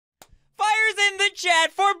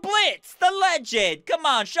chat for Blitz, the legend. Come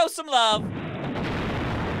on, show some love.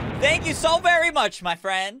 Thank you so very much, my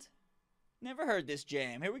friend. Never heard this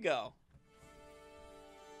jam. Here we go.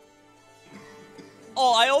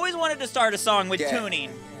 Oh, I always wanted to start a song with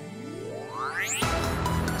tuning.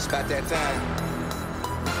 It's about that time.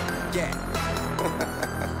 Yeah.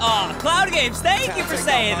 Oh, Cloud Games, thank you for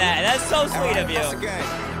saying that. That's so sweet of you.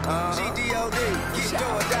 GDOD, get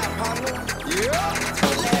your die, partner. Yeah.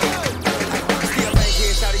 Still ain't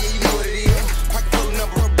here, shout it, yeah, you know what it is. Pocket full of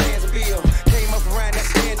number of bands of bill. Came up around that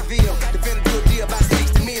Stanville. Defended do a deal about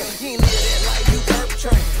 60 mil. You ain't live that life, you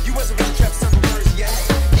perpetrate. You wasn't really trapped some words, yeah.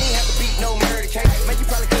 You ain't have to beat no murder cake. Man, you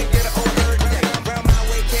probably couldn't get an old bird day. Round my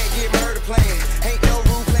way, can't get murder playing. Ain't no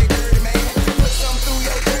rule, play dirty, man. Put something through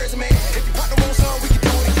your jersey, man. If you pop the wrong song, we can do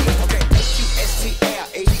it again. Okay,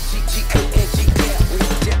 HUSTL, we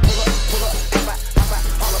just pull up, hop out,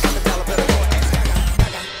 all about the dollar, better go and ask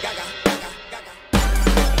Gaga, Gaga, Gaga, Gaga.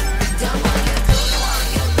 Don't want your food, want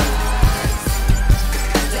your drugs.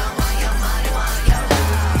 Don't want your money, want your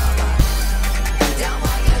love. Don't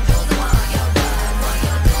want your food, want your drugs. Want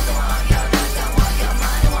your food, want your drugs. Don't want your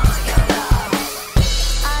money, want your love.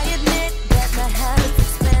 I admit that my habit's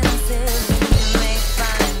expensive, and you may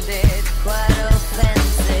find it quite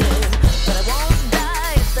offensive. But I won't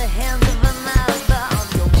die at the hands of another. I'm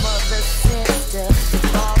your mother's sister, your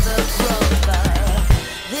father's brother.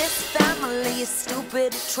 This family is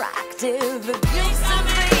stupid attractive. If you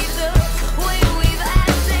survey the way we've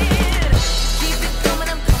acted, keep it coming,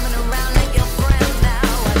 I'm coming around like your friend now.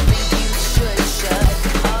 I think you should shut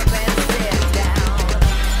up and sit down.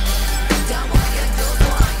 Don't want your dudes,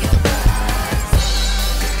 want your drugs.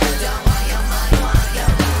 Don't want your money, want your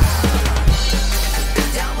love.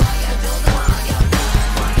 Don't want your dudes, want your drugs.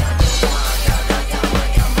 Want your dudes, want your drugs. Don't want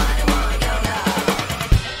your money, want your love.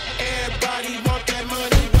 Everybody want that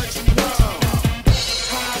money, what you want?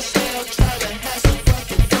 High still try to have some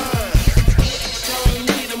fucking fun. Don't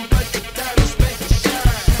need them, but the diamonds make it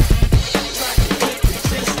shine. Try to get the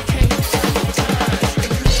just can't find the time. The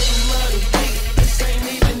middle of the week, this ain't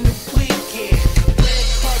even the weekend. Red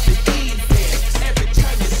carpet events, every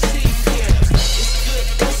time you see him. It's good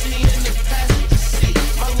pussy in the passenger seat.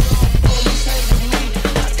 My little homies hang with me,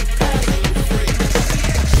 not the passenger free.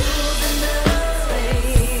 Choosing the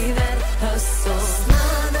way that hustles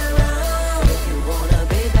not around. If you wanna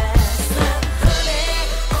be best, slap honey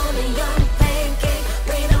on a young pancake.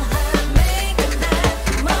 We know how to make that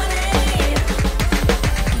money.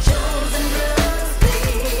 Choosing the way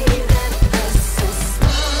that hustles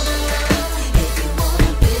not around. If you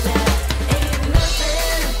wanna be best, ain't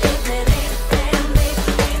nothing if it ain't family.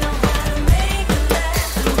 We know how to make that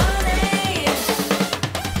money.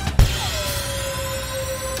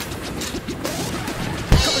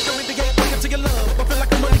 Come and show me the gate, wake up to your love. I feel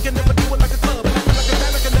like a money can never do it like a club. I feel like a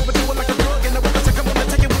diamond can never do it like a drug. And I want to come on and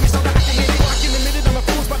take it with me so that I can hit it. I can admit it, I'm a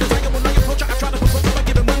fool's by the time when I approach. I try to put by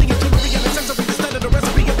giving money and jewelry and accessories instead of the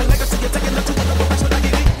recipe of a legacy. You're taking it to another place when I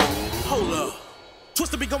get it. Hold up.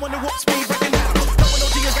 Twister be going to warp speed, breaking out. No one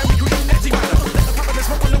OG has got me creating antimatter. Let the pop of this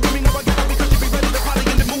smoke on the women know I got it because you be ready to party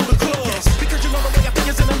in the mood of clubs. Because you know the way I think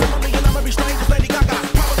is in the money and I'ma be strange with Lady Gaga.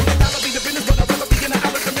 Probably a dollar be the business, but I'd rather be in the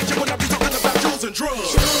outer dimension when I be talking about jewels and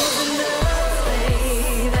drugs. Choosing the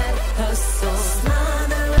way that hustles not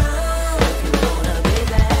around. If you wanna be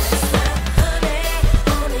best, slap honey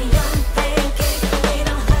on a young pancake. We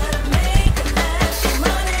know how to make that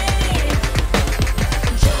money.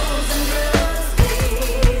 Choosing the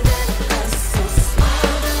way that hustles not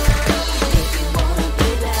around. If you wanna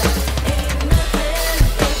be best, ain't nothing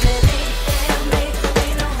if it ain't family. We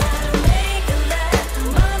know how to make that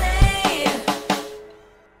money.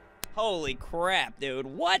 Holy crap, dude.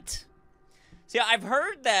 What? See, I've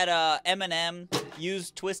heard that Eminem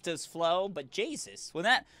used Twista's flow, but Jesus, when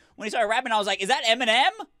he started rapping, I was like, is that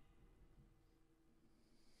Eminem?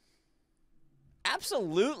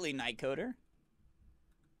 Absolutely, Nightcoder.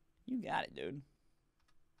 You got it, dude.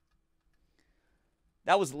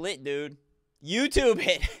 That was lit, dude. YouTube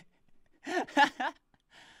hit.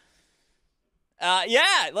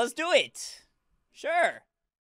 Yeah, let's do it. Sure.